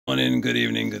Morning, good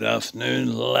evening, good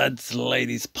afternoon, lads,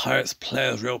 ladies, pirates,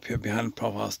 players, real people behind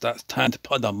profiles. That's time to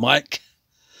put the mic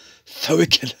so we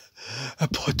can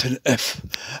put an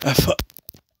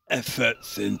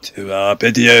efforts into our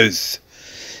videos.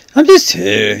 I'm just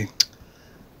here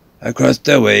across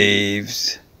the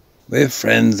waves with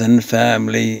friends and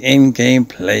family in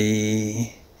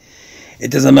gameplay. It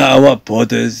doesn't matter what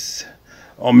borders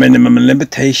or minimum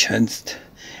limitations.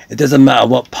 It doesn't matter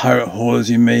what pirate holes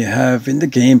you may have in the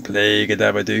gameplay,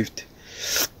 Gadabadoofed.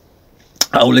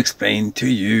 I will explain to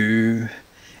you.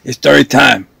 It's story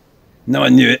time. No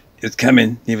one knew it was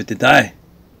coming, neither did I.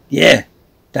 Yeah,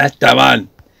 that's the one.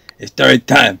 It's story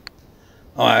time.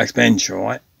 I'll explain to you,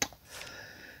 right?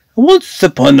 Once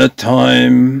upon a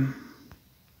time,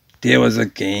 there was a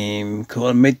game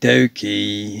called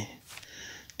Midoki.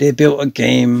 They built a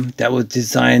game that was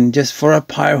designed just for a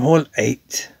Pirate Hall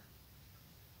 8.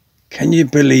 Can you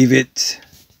believe it?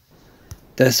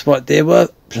 That's what they were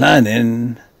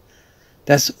planning.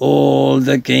 That's all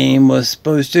the game was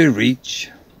supposed to reach.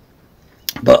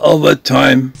 But over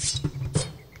time,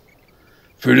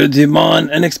 through the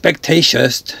demand and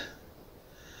expectations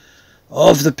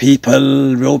of the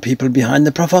people, real people behind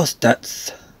the profile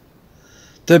stats,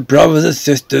 the brothers and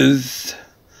sisters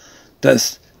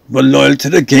that were loyal to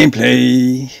the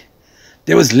gameplay,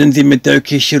 there was Lindsay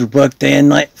Midoki. She'd work day and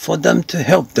night for them to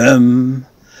help them.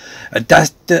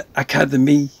 That's the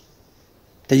academy.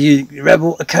 The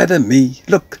Rebel Academy.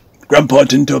 Look, Grandpa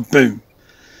Tinto, boom.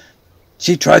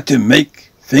 She tried to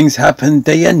make things happen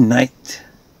day and night.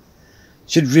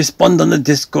 She'd respond on the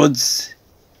Discords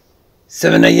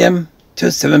 7 AM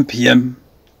to 7 PM.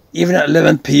 Even at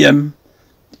 11 PM.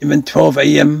 Even 12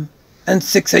 AM and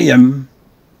 6 AM.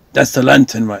 That's the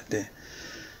lantern right there.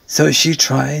 So she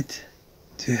tried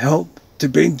to help, to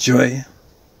bring joy.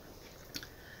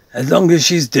 As long as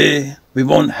she's there, we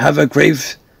won't have a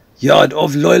graveyard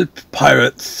of loyal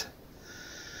pirates.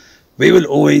 We will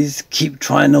always keep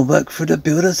trying to work through the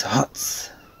builders' huts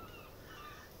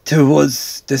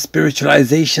towards the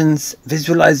spiritualizations,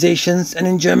 visualizations, and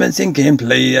enjoyments in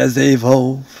gameplay as they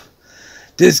evolve.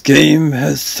 This game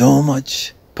has so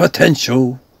much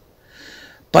potential,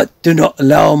 but do not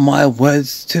allow my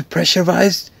words to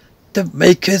pressurize the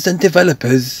makers and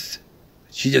developers.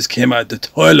 She just came out the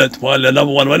toilet while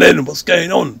another one went in. What's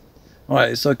going on?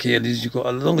 Alright, it's okay. At least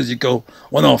as long as you go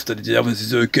one after the others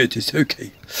is okay. It's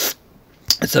okay.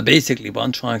 So basically, what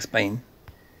I'm trying to explain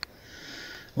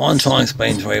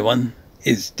to everyone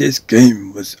is this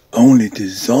game was only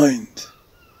designed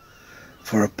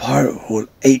for a Pirate Hall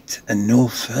 8 and no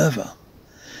further.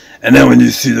 And then when you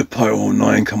see the Pirate Hall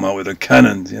 9 come out with the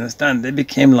cannons, you understand? They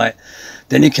became like,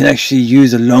 then you can actually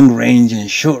use a long range and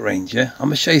short range, yeah? I'm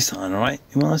going to show you something, alright?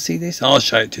 You want to see this? I'll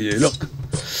show it to you, look.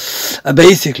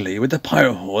 Basically, with the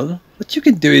Pirate Hall, what you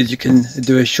can do is you can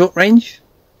do a short range,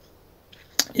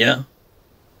 yeah?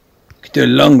 You can do a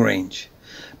long range.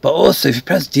 But also, if you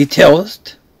press details,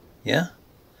 yeah?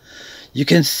 You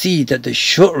can see that the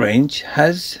short range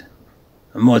has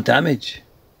more damage.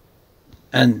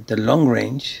 And the long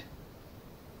range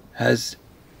has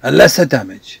a lesser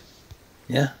damage,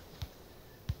 yeah?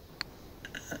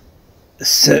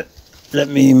 So let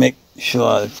me make sure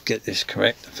I get this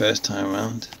correct the first time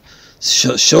around.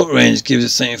 Short range gives the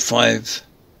same 5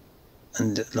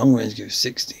 and the long range gives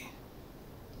 60.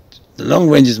 The long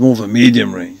range is more of a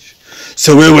medium range.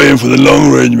 So we're waiting for the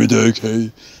long range,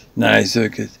 Midoki. Nice,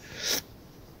 okay.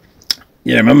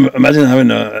 Yeah, imagine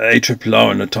having a ARRR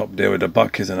on the top there with the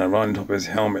buckets and around on top of his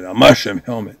helmet, a mushroom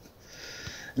helmet.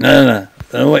 No.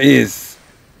 I don't know what it is.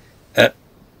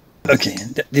 Okay,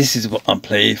 this is what I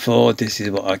play for, this is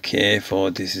what I care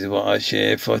for, this is what I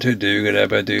share for to do,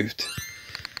 whatever do.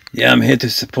 Yeah, I'm here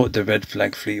to support the Red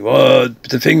Flag Fleet. Well,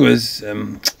 the thing was,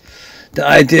 the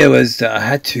idea was that I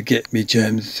had to get me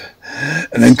gems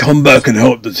and then come back and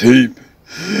help the team.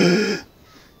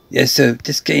 Yeah, so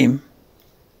this game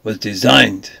was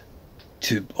designed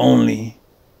to only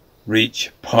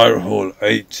reach Pirate Hall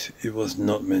 8. It was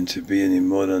not meant to be any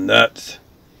more than that.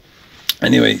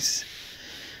 Anyways,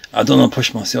 I don't want to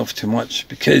push myself too much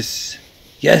because,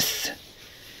 yes,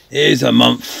 it is a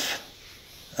month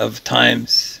of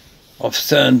times of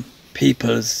certain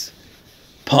people's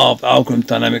part of algorithm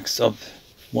dynamics of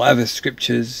whatever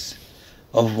scriptures,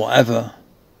 of whatever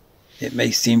it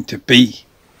may seem to be.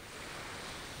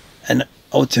 And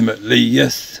ultimately,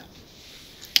 yes,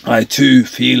 I too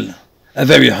feel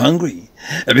very hungry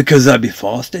because I'll be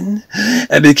fasting,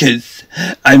 because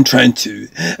I'm trying to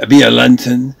be a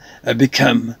lantern,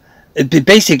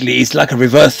 basically it's like a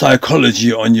reverse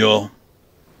psychology on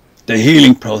the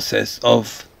healing process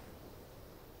of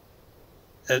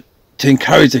to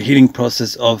encourage the healing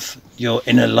process of your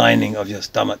inner lining of your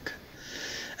stomach.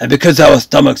 And because our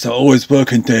stomachs are always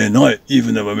working day and night,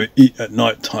 even though when we eat at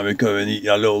night time, we go and eat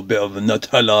a little bit of a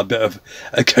Nutella, a bit of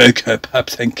a Cocoa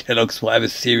Puffs and Kellogg's, whatever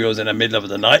cereals in the middle of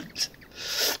the night,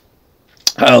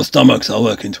 our stomachs are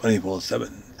working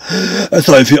 24/7.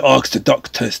 So if you ask the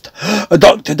doctor,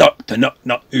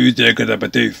 knock, who's there gonna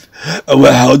badoof?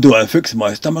 Well, how do I fix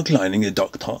my stomach lining, the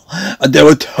doctor? And they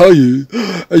will tell you,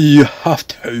 you have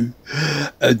to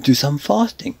do some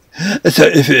fasting. So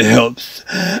if it helps,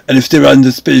 and if they're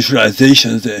under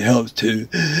specializations that helps to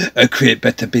create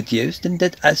better videos, then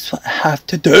that's what I have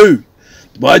to do.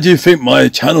 Why do you think my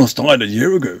channel started a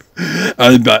year ago?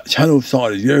 And that channel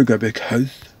started a year ago because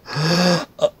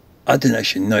I didn't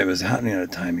actually know it was happening at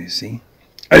the time, you see.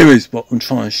 Anyways, what I'm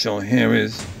trying to show here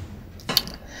is,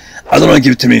 I don't want to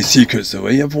give too many secrets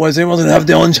away, otherwise everyone's going to have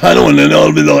their own channel and then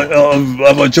I'll be like, oh, I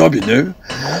have a job, you know.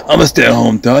 I'm a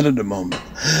stay-at-home dad at the moment.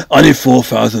 I need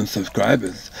 4,000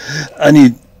 subscribers. I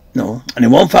need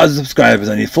 1,000 subscribers.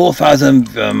 I need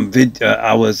 4,000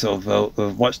 hours of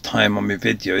watch time on my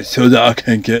videos so that I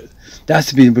can get, that has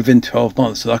to be within 12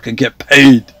 months so I can get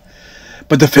paid.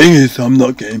 But the thing is, I'm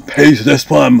not getting paid, so that's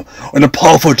why I'm on a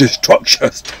path of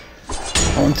destruction.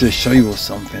 I wanted to show you all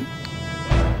something.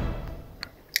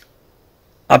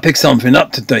 I picked something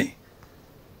up today.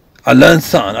 I learned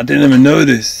something. I didn't even know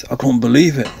this. I couldn't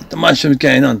believe it. What the mushroom's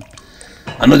going on?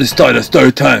 I know this started a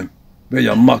story time. Where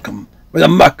your muck? Where the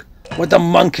muck? Where the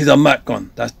monkeys are muck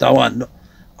gone? That's the one.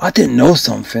 I didn't know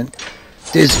something.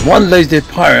 There's one lazy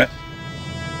pirate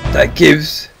that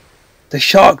gives the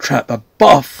shark trap a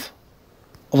buff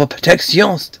of a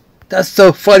protection. That's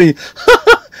so funny.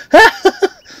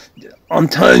 I'm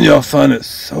telling you, I found it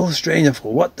so strange. I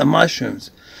thought, what the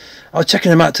mushrooms? I was checking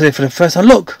them out today for the first time.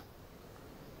 Look,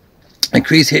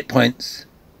 increase hit points.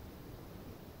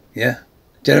 Yeah,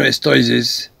 generate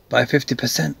storages by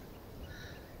 50%.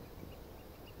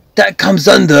 That comes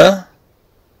under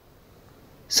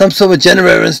some sort of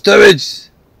generator and storage.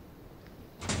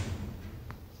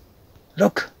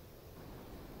 Look,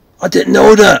 I didn't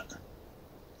know that.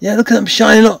 Yeah, look at them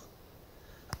shining up.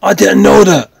 I didn't know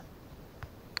that.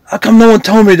 How come no one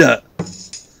told me that?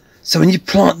 So when you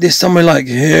plant this somewhere like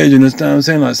here, you understand what I'm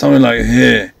saying? Like somewhere like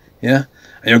here, yeah?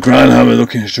 And your ground hammer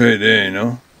looking straight there, you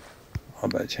know? I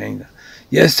better change that.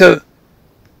 Yeah, so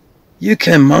you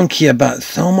can monkey about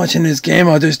so much in this game,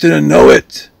 I just didn't know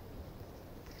it.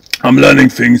 I'm learning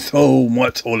things so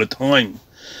much all the time.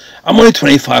 I'm only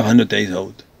 2,500 days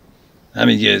old. How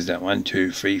many years is that? 1,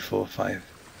 2, 3, 4, 5.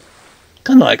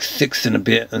 Kind of like 6 and a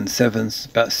bit and 7,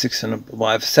 about 6 and a,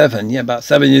 well, 7, yeah, about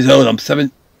 7 years old. I'm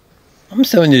 7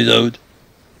 years old.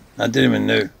 I didn't even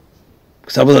know,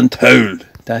 because I wasn't told.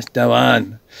 That's the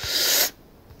one.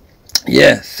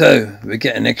 Yeah, so we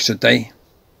get an extra day.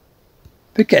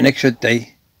 We get an extra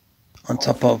day on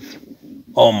top of,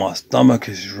 oh, my stomach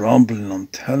is rumbling, I'm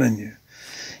telling you.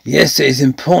 Yes, it is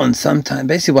important sometimes.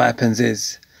 Basically what happens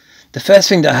is, the first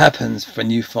thing that happens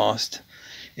when you fast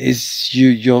is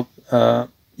you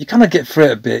kind of get through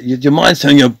it a bit. Your mind's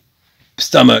telling your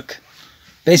stomach.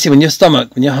 Basically, when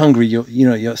you're hungry,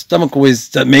 your stomach always,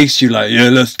 that makes you like, yeah,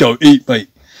 let's go eat, mate.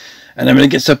 And then when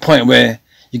it gets to a point where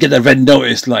you get that red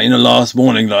notice, like, last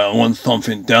morning, like, I want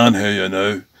something down here, you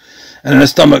know. And then the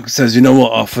stomach says, you know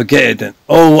what, I'll forget it then.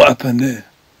 Oh, what happened there?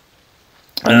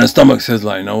 And then the stomach says,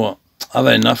 like, you know what, I've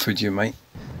had enough with you, mate.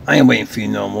 I ain't waiting for you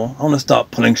no more. I want to start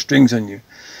pulling strings on you.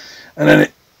 And then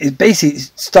it basically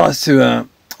starts to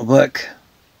work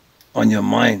on your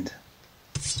mind.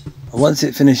 Once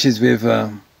it finishes with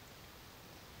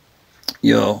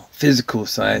your physical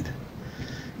side,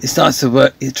 it starts to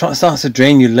work. It starts to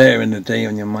drain you later in the day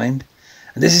on your mind.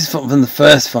 And this is from the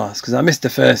first fast, because I missed the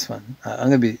first one. I'm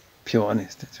gonna be pure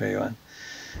honest to tell you one,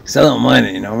 because I don't mind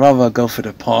it. I'd rather go for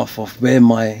the path of where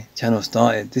my channel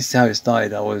started. This is how it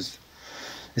started.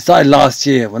 It started last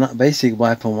year when basically what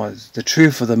happened was, the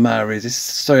truth of the matter is, this is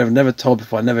a story I've never told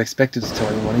before. I never expected to tell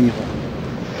anyone either.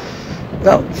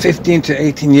 About 15 to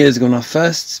 18 years ago, when I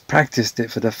first practiced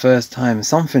it for the first time,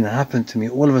 something happened to me.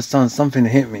 All of a sudden, something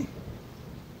hit me.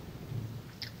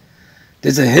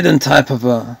 There's a hidden type of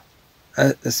a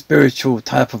spiritual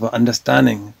type of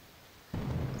understanding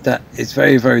that is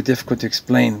very, very difficult to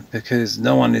explain, because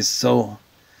no one is so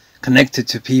connected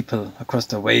to people across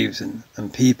the waves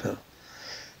and people.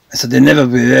 So they never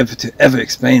be able to ever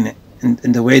explain it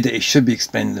in the way that it should be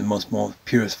explained in the more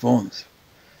purest forms.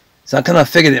 So I kind of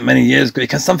figured it many years ago,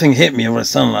 because something hit me all of a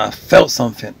sudden, like I felt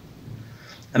something.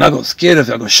 And I got scared of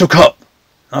it, I got shook up.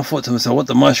 And I thought to myself, what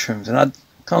the mushrooms? And I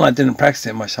kind of like didn't practice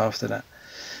it much after that.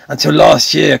 Until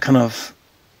last year, I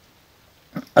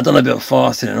done a bit of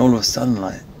fasting, and all of a sudden,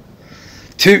 like,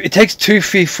 It takes 2,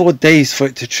 3, 4 days for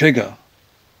it to trigger.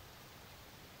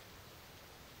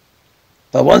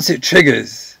 But once it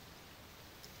triggers,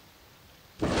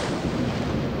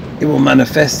 it will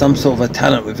manifest some sort of a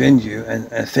talent within you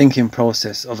and a thinking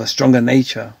process of a stronger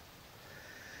nature.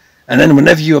 And then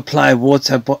whenever you apply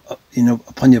water,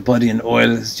 upon your body and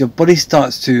oils, your body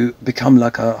starts to become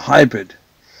like a hybrid.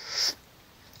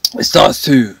 Your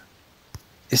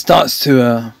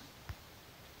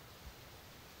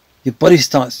body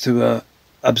starts to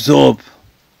absorb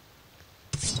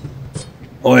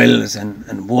oils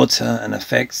and water and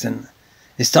effects, and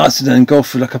it starts to then go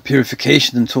through like a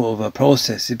purification and sort of a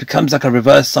process. It becomes like a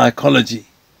reverse psychology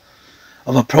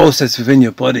of a process within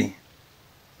your body.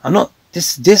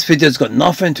 This video's got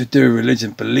nothing to do with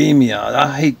religion. Believe me,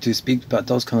 I hate to speak about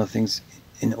those kind of things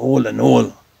in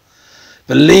all.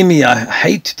 Believe me, I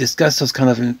hate to discuss those kind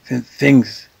of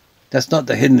things. That's not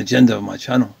the hidden agenda of my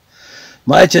channel.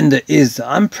 My agenda is that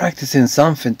I'm practicing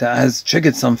something that has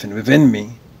triggered something within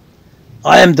me.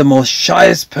 I am the most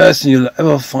shyest person you'll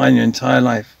ever find in your entire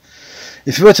life.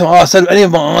 If you were to ask any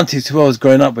of my aunties who I was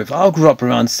growing up with, I grew up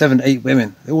around 7, 8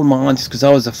 women. They're all my aunties because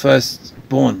I was the first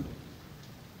born.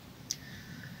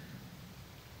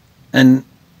 And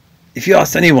if you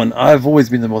ask anyone, I've always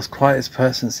been the most quietest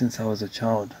person since I was a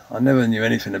child. I never knew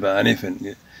anything about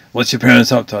anything. What's your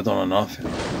parents up to? I don't know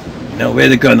nothing. Where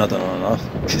they going? I don't know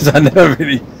nothing. Because I never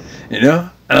really, and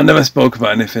I never spoke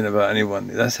about anything about anyone.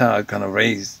 That's how I kind of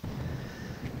raised.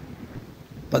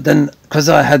 But then, because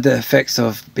I had the effects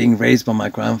of being raised by my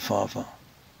grandfather,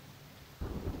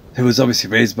 who was obviously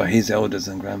raised by his elders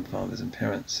and grandfathers and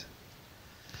parents,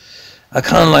 I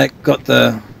kind of like got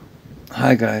the,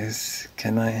 hi guys,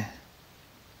 can I,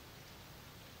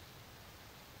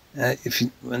 if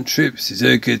you want troops, is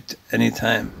it good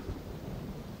anytime?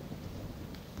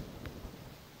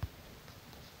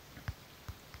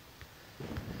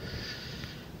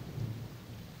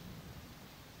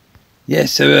 Yeah,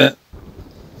 so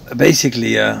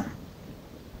basically, remove.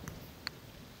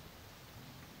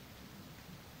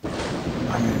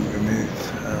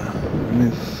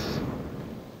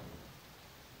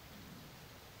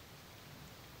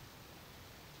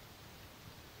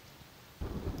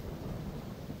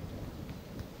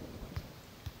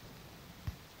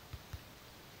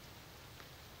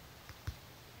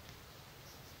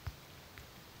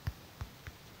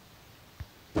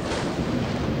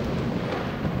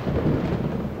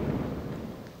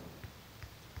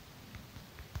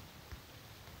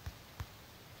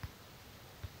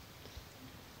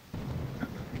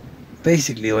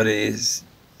 Basically what it is,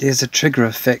 there's a trigger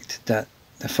effect that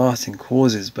the fasting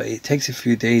causes, but it takes a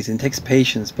few days and it takes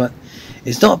patience. But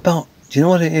it's not about, do you know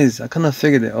what it is? I kind of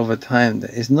figured it over time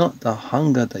that it's not the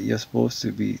hunger that you're supposed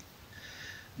to be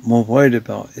more worried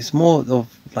about. It's more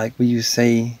of like what you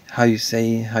say, how you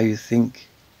think,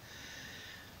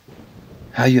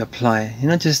 how you apply. You're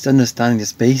not just understanding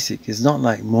this basic. It's not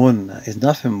like more than that. It's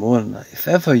nothing more than that. If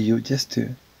ever you just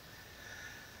to,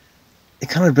 it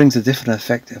kind of brings a different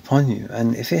effect upon you.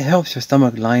 And if it helps your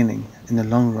stomach lining in the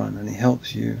long run, and it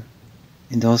helps you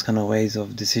in those kind of ways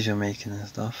of decision making and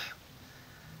stuff,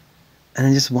 and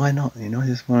then just why not,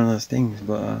 just one of those things.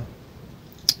 But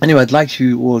anyway, I'd like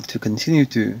you all to continue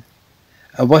to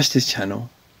watch this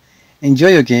channel,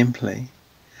 enjoy your gameplay,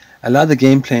 allow the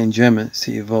gameplay enjoyment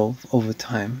to evolve over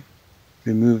time.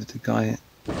 Remove the guy in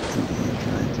here.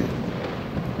 Can I do?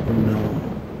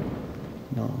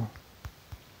 No.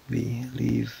 We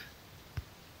leave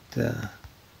the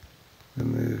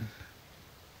remove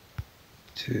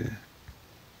to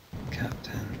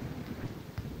captain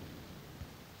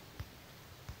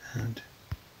and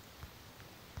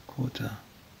quarter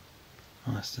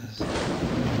masters.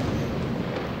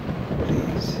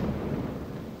 Please,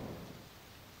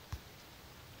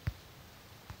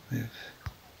 with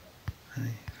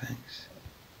many thanks.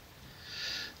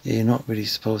 Yeah, you're not really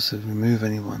supposed to remove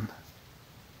anyone.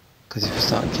 Because if you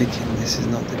start kicking, this is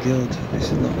not the guild,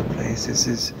 this is not the place, this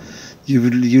is, you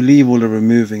leave all the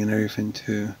removing and everything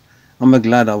too. I'm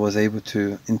glad I was able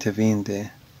to intervene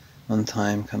there on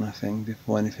time kind of thing,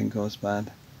 before anything goes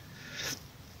bad.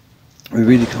 We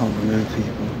really can't remove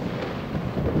people.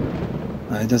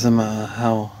 It doesn't matter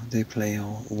how they play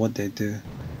or what they do.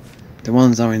 The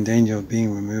ones that are in danger of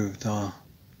being removed are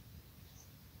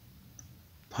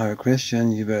Pirate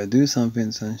Christian, you better do something,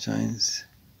 Sunshines.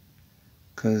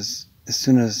 Because as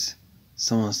soon as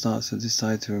someone starts to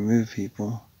decide to remove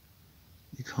people,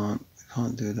 you can't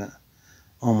do that.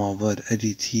 Oh my word,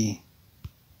 Eddie T.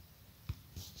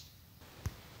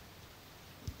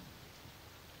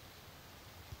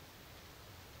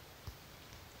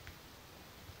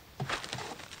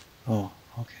 Oh,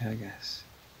 okay, I guess.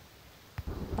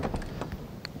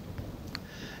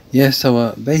 Yeah,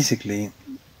 so basically,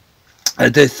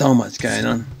 there's so much going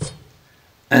on,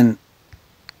 and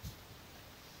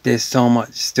there's so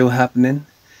much still happening,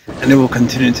 and it will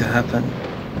continue to happen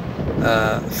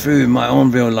through my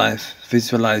own real life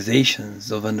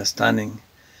visualizations of understanding.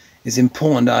 It's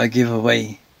important that I give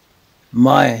away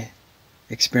my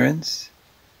experience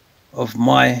of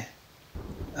my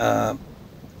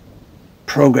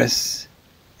progress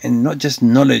in not just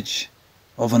knowledge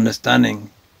of understanding,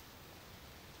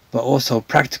 but also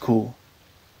practical,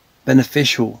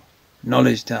 beneficial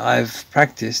knowledge that I've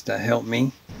practiced that helped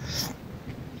me.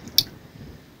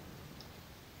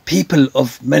 People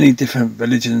of many different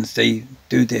religions, they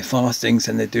do their fastings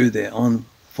and they do their own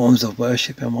forms of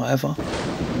worship and whatever.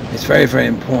 It's very, very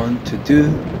important to do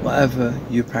whatever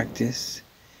you practice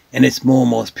in its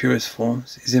most purest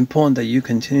forms. It's important that you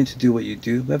continue to do what you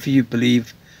do, whether you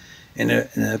believe in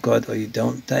a God or you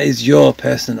don't. That is your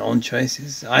personal own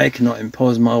choices. I cannot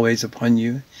impose my ways upon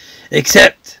you,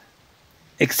 except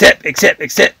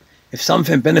if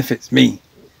something benefits me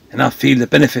and I feel the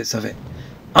benefits of it.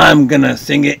 I'm gonna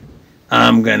sing it,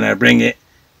 I'm gonna bring it,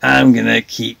 I'm gonna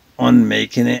keep on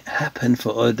making it happen for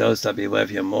all those that be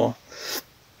worthy and more.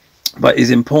 But it's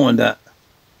important that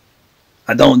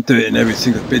I don't do it in every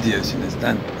single video, you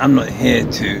understand? I'm not here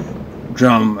to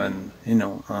drum and, you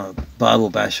know, Bible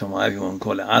bash or whatever you want to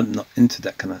call it. I'm not into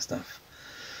that kind of stuff.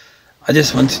 I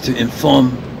just wanted to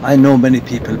inform. I know many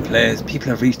people, players, people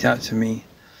have reached out to me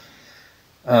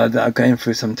that are going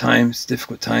through some times,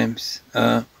 difficult times.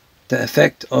 The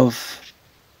effect of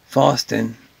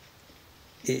fasting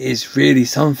is really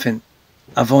something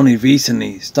I've only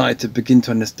recently started to begin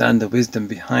to understand the wisdom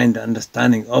behind the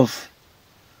understanding of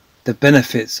the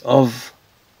benefits of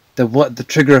what the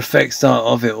trigger effects are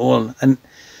of it all. And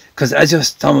because as your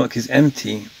stomach is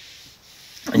empty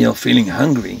and you're feeling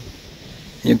hungry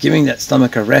and you're giving that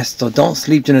stomach a rest, so don't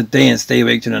sleep during the day and stay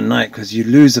awake during the night, because you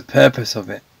lose the purpose of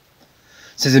it.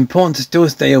 So it's important to still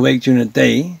stay awake during the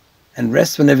day and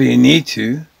rest whenever you need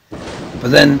to,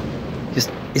 but then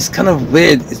it's kind of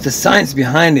weird. It's the science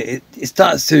behind it. It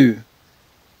starts to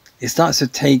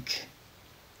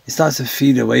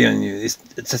feed away on you.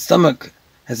 The stomach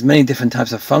has many different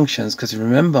types of functions, because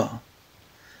remember,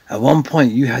 at one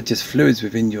point you had just fluids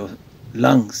within your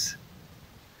lungs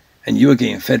and you were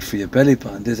getting fed through your belly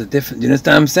button. There's a different, you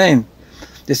understand what I'm saying?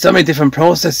 There's so many different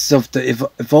processes of the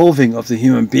evolving of the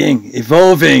human being,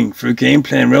 evolving through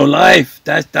gameplay in real life.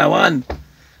 That's the one.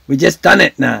 We just done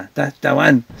it now. That's the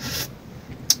one.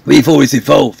 We've always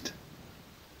evolved.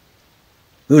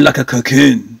 We were like a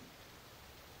cocoon.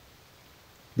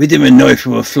 We didn't even know if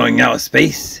we were floating out of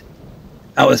space.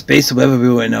 Out of space, or whether we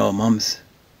were in our mum's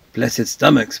blessed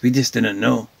stomachs. We just didn't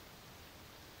know.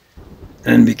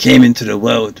 And then we came into the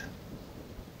world.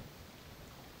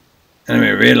 And we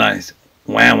realized,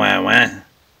 wow,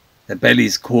 the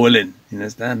belly's calling, you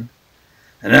understand?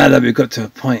 And now that we got to a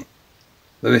point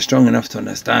where we're strong enough to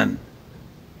understand,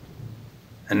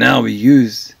 and now we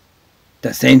use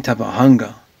that same type of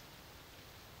hunger,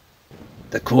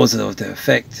 the cause of the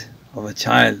effect of a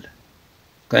child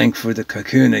going through the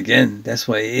cocoon again. That's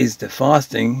what it is. The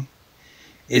fasting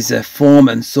is a form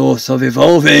and source of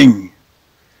evolving.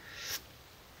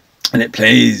 And it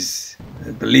plays.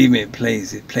 Believe me, it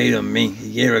plays. It played on me a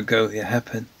year ago. It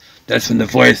happened. That's when the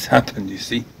voice happened, you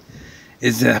see.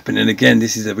 It's happening again.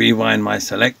 This is a rewind my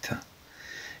selector.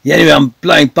 Yeah, anyway, I'm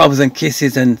blowing bubbles and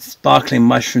kisses and sparkling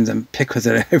mushrooms and pickles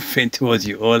and everything towards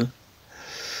you all.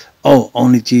 Oh,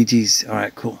 only GGs.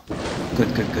 Alright, cool. Good.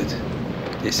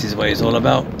 This is what it's all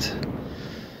about.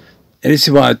 And this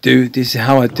is what I do. This is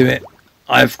how I do it.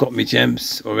 I've got my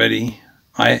gems already.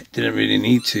 I didn't really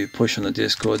need to push on the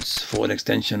Discords for an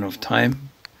extension of time.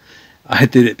 I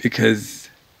did it because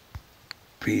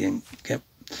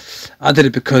I did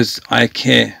it because I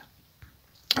care.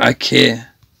 I care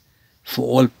for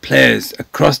all players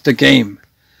across the game.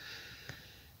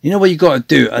 You know what you got to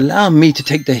do? Allow me to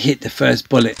take the hit, the first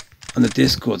bullet on the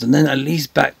Discords, and then at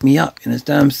least back me up. You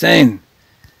understand what I'm saying?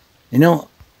 You know,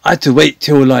 I had to wait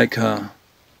till like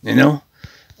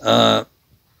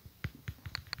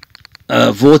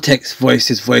Vortex voiced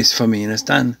his voice for me, you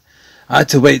understand? I had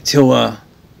to wait till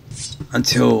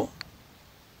until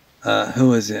who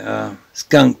was it?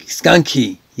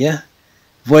 Skunky, yeah,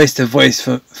 voiced a voice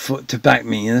for to back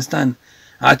me, you understand?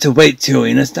 I had to wait till,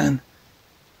 you understand?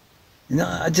 You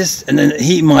know, and then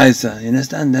Heat Miser, you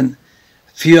understand? Then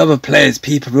a few other players,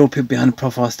 real people behind the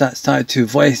profile started to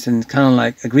voice and kind of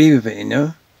like agree with it, you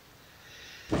know?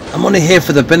 I'm only here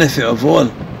for the benefit of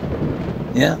all.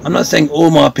 Yeah, I'm not saying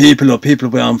all my people or people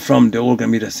where I'm from, they're all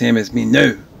going to be the same as me.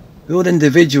 No, we're all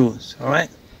individuals, alright?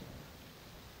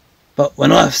 But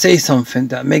when I say something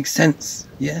that makes sense,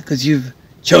 yeah, because you've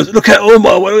chosen, look at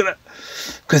Omar, look at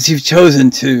that, because you've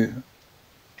chosen to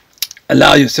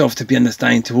allow yourself to be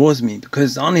understanding towards me,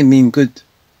 because I only mean good.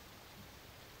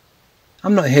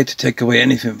 I'm not here to take away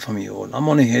anything from you all. I'm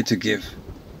only here to give.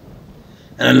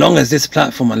 And as long as this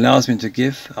platform allows me to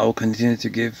give, I will continue to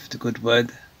give the good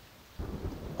word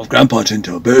of Grandpa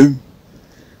Tinto, boom,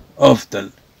 of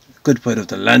the good word of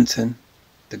the lantern,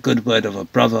 the good word of a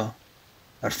brother,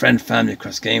 a friend, family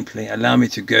across gameplay. Allow me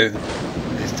to go.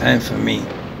 It's time for me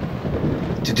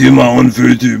to do my own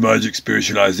voodoo magic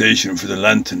spiritualization for the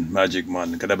lantern magic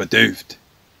man. Gadabadoofed.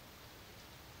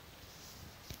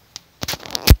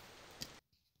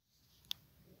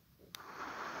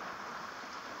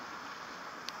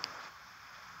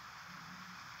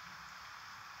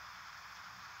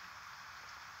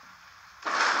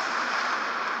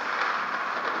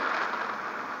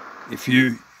 If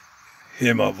you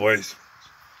hear my voice,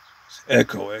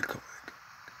 echo, echo, echo.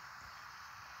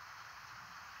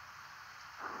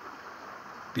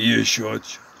 Be assured,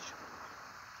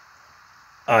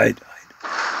 I'd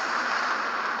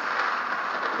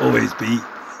always be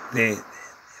there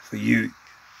for you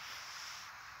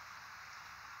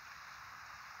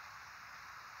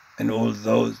and all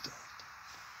those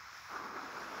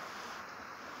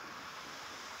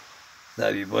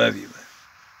that you whatever you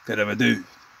could ever do.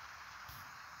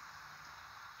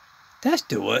 That's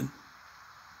the one.